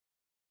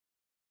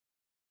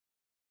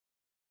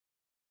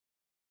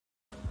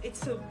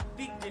It's a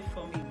big day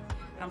for me.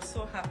 I'm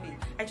so happy.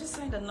 I just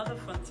signed another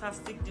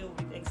fantastic deal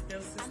with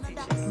Excelsis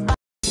Stitches.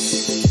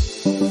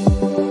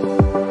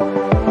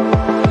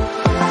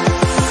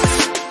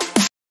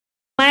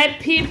 My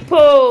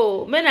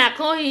people, when I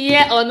come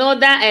here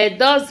another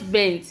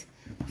endorsement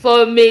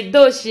for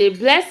Edochie,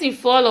 blessing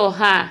follow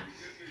her.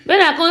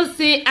 When I come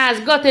see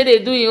as God tell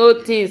they do in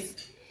all things,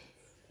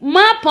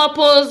 my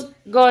purpose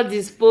God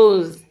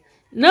dispose.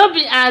 No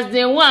be as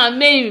the one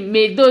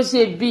make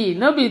Edochie be.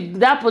 No be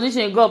that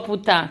position God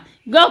put her.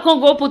 God can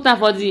go put her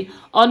for the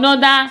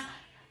another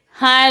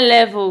high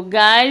level,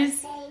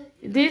 guys.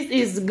 This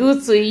is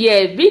good to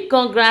hear. Big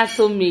congrats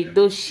to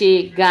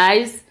Edochie,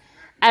 guys.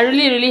 I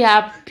really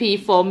happy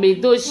for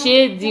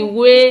Edochie, the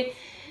way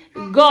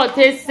God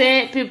takes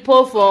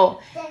people for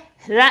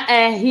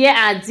here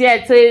and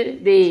there to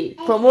the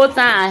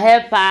promoter and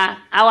helper.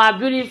 Our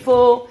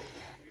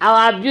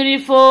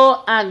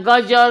beautiful and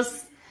gorgeous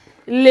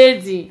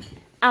lady.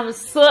 I'm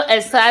so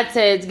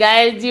excited,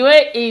 guys. The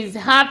way is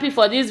happy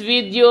for this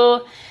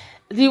video.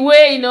 The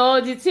way, you know,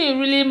 the thing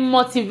really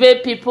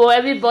motivate people.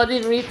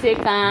 Everybody really take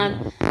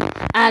am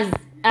as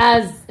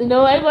you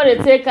know, everybody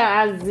take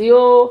am as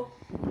your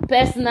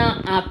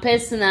personal and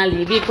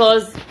personally,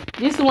 because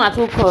this one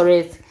too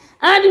correct.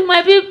 And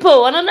my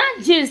people, another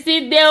gist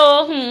still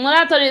there.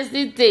 Another story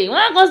still there. When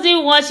I go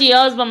still watch your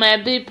husband,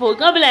 my people,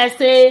 come be like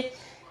say,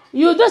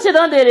 you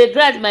don't dey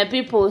regret, my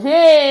people.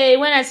 Hey,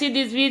 when I see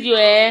this video,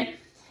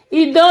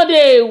 it don't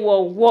dey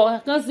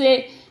work. Come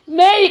say,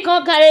 may you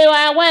come carry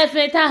your wife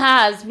enter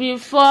house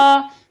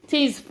before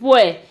things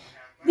spoil.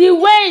 The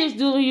way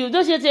you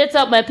don't shut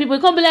up, my people.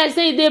 Come be like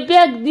say they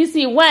beg this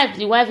wife.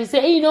 The wife is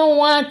say, hey, you don't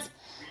want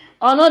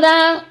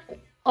another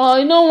or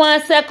you know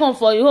 1 second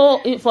for your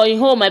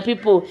home, my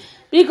people,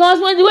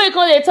 because when the way you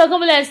come they talk,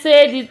 come like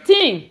say the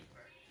thing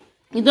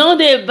you don't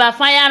dey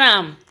backfire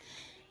am,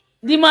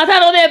 the matter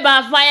don't dey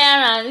backfire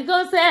am. You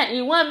come say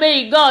you want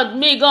may God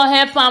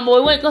help am,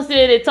 but when you come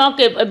say they talk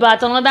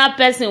about another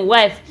person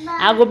wife,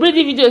 I go bring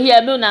the video here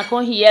make una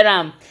come hear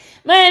am.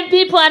 My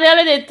people, I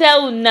already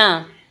tell you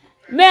now,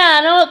 may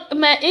I know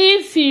my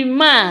if you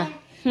man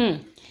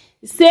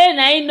say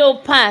na he no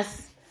pass,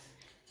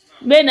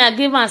 may na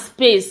give am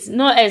space,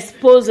 no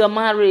expose your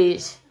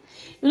marriage.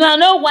 You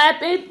know why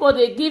people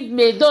they give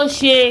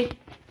Edochie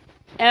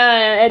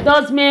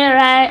endorsement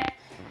right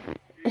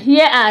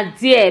here and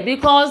there,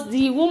 because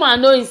the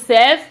woman know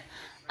herself,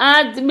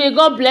 and may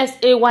God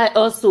bless AY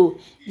also.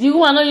 The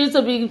woman no used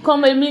to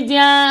become a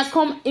media,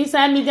 come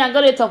inside media and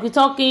go dey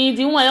talking.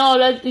 The woman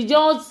always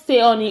just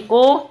stay on his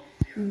own,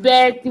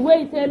 but the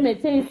way he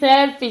maintain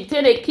himself, he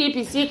tell they keep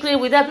his secret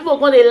with that, people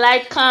go dey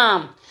like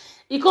am.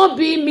 He can't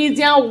be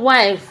media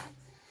wife.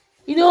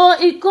 You know,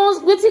 it comes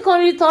wetin can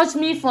really touch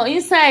me for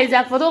inside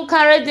that for don't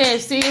carry them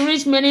see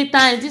reach many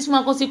times. This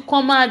one cause it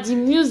come out the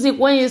music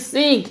when you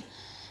sing.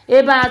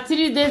 About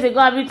 3 days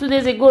ago, maybe 2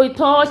 days ago, it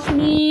touched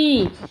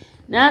me.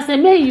 Now I say,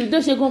 may you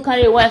don't go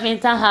carry a wife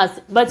enter house,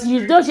 but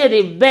you don't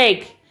they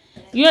beg.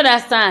 You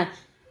understand?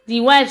 The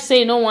wife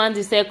say no want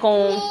the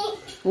second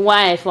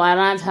wife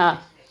around her.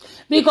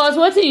 Because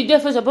what you do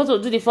first supposed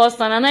to do the first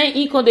time, and then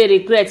he can they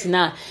regret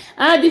now.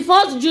 And the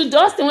first Jew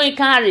just the way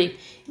carry.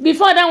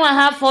 Before that one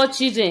have 4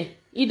 children.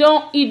 You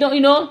don't, you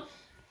know.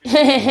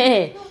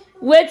 Waiting,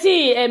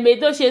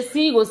 Edochie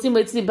see go see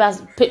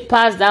wetin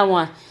pass that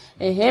one.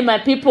 Hey, my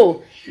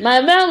people,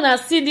 my man now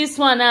see this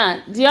one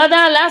now. The other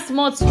last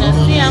month na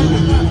see am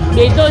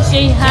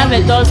Edochie have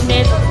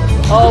endorsement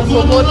of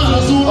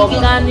promoting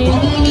organic,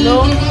 you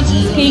know,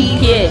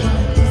 skincare.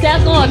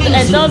 Second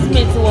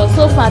endorsement was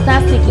so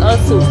fantastic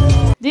also.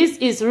 This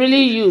is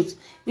really huge.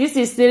 This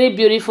is really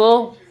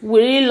beautiful. We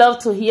really love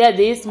to hear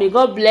this. May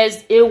God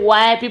bless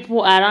AY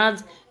people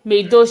around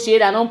Edochie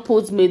that don't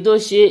put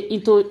Edochie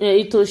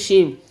into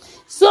shame.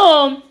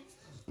 So,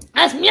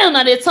 as me and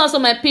the thoughts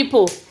of my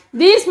people,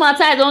 this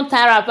matter I don't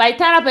tie up. I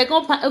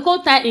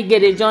can't tie in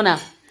get a journal.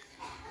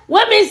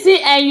 When me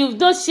see and you've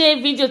just share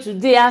video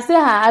today, I say,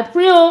 I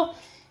pray.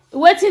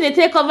 Waiting they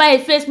take over a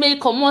face make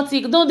comot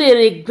it, don't they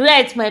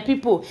regret, my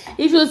people.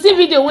 If you see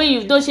video when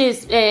you've done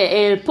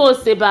a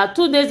post about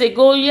 2 days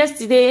ago,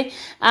 yesterday,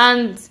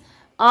 and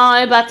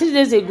about 3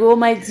 days ago,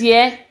 my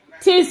dear,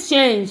 things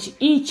change.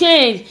 It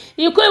change.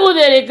 You can't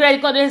even regret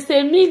because they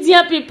say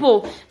media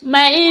people,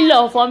 my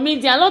in-law for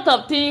media, a lot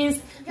of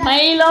things. My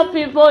in-law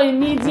people in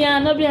media,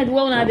 nobody the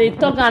one they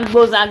talk and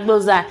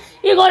gboza.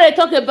 You go they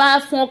talk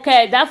about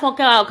funke. That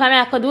funke I'll carry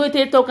a do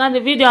it talk and the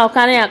video I'll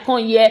carry a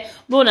come here,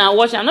 go and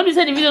watch. And nobody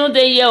say the video no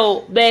dey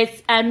here,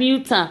 but I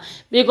mute am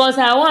because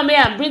I want me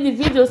and bring the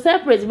video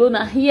separate. But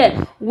now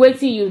here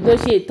waiting you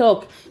Edochie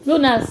talk. No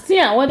now see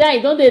whether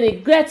you don't they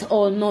regret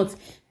or not.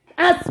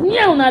 As me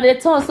and they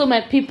talk, so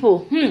my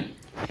people,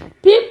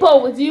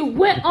 people with you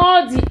where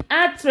all the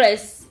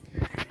actress.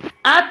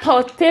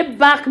 Actor take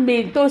back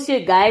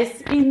Edochie,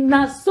 guys.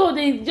 So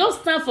they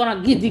just stand for a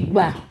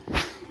gidigba.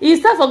 It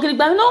stand for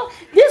gidigba. You know,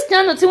 this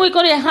kind of thing we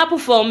call it happen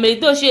for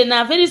Edochie.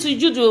 Now very soon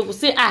you to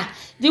say,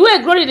 the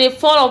way glory they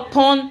fall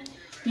upon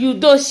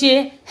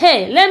Edochie.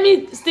 Hey, let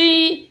me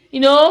see, you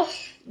know,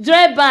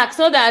 dry back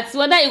so that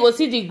whether you go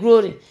see the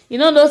glory. You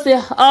know say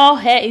all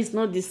hair is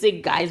not the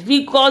same, guys,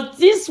 because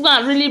this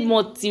one really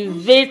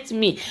motivates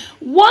me.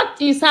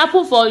 What is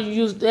happen for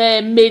you,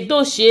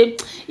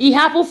 Edochie? It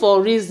happen for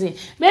a reason.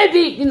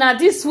 Maybe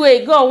this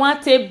way God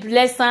want to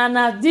bless her,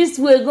 now this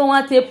way God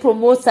want to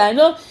promote her. You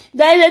know,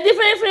 there is a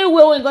different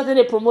way when God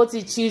to promote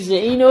the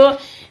children. You know,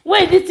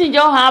 when this thing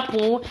just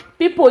happen,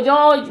 people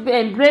just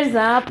embrace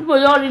her. People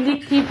just really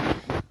keep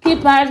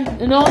her,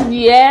 you know,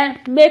 yeah,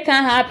 make her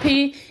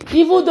happy,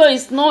 even though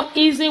it's not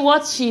easy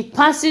what she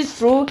passes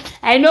through.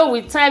 I know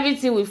with time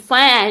everything will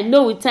fine. I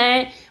know with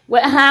time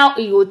how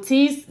it will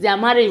tease their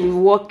marriage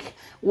will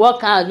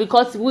work out,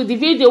 because with the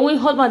video when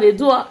husband they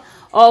do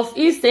of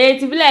Easter,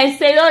 to be like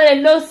say don't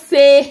they no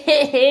say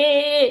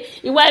hey,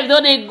 your wife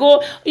don't they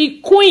go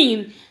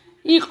queen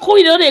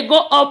don't they go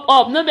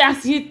up no be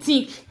as you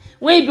think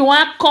when you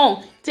want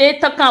come. They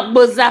talk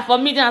about for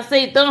me and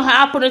say it don't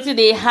happen until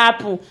they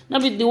happen.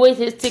 Not be the way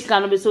they stick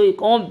and be so it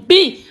can't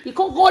be. You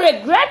can't go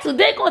regret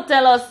today. Can't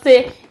tell us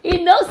say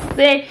you know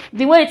say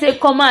the way they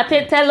come out.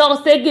 They tell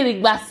us say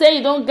say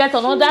you don't get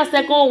another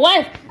second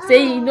wife.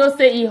 Say you know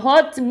say he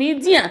hurt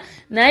media.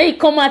 Now he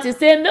come out and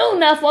say no,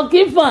 now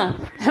forgive her.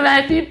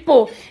 My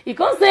people, he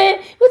can't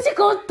say what you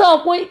can't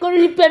talk when you can't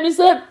repair me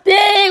so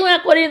day when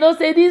I can't know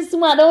say this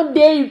man don't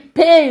day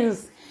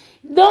pains.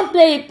 Don't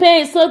play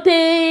pain, so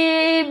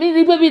the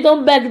baby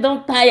don't beg,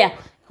 don't tire.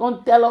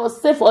 Don't tell us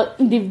say for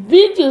in the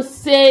video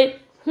say,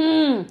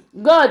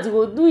 God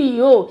will do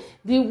you.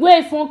 The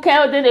way from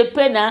care then they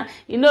pay now,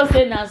 you know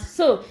say now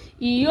so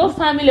in your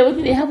family, what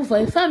did they happen for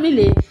a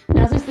family?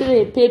 Now so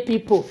they pay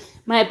people,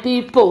 my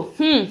people.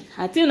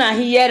 I think I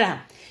hear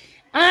that.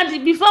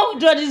 And before we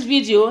draw this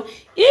video,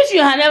 if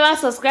you have never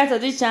subscribed to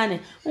this channel,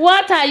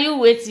 what are you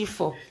waiting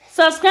for?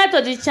 Subscribe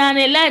to the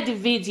channel, like the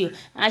video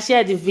and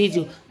share the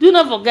video. Do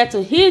not forget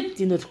to hit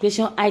the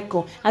notification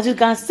icon. As you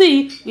can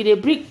see, we dey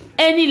bring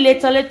any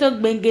little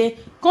gbenge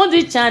come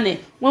the channel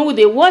when we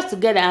dey watch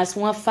together as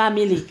one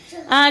family.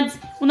 And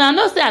una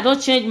know say I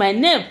don't change my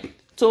name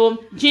to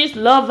Gist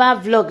Lover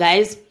Vlog,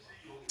 guys,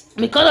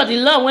 because of the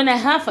love when I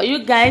have for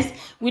you guys.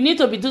 We need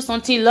to be do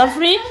something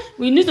lovely.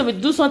 We need to be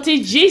do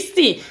something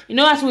gisty. You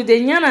know, as with the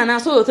nyana now,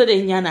 so to the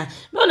nyana.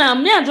 But now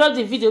me I drop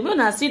the video. We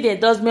now see the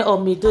endorsement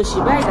of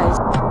Edochie. Bye, guys.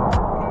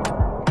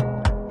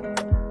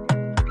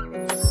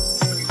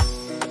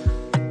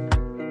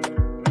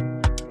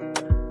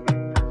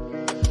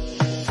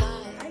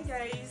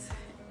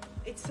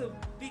 It's a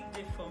big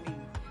day for me.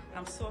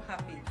 I'm so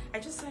happy. I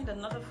just signed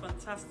another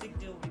fantastic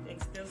deal with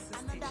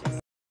Endorsement.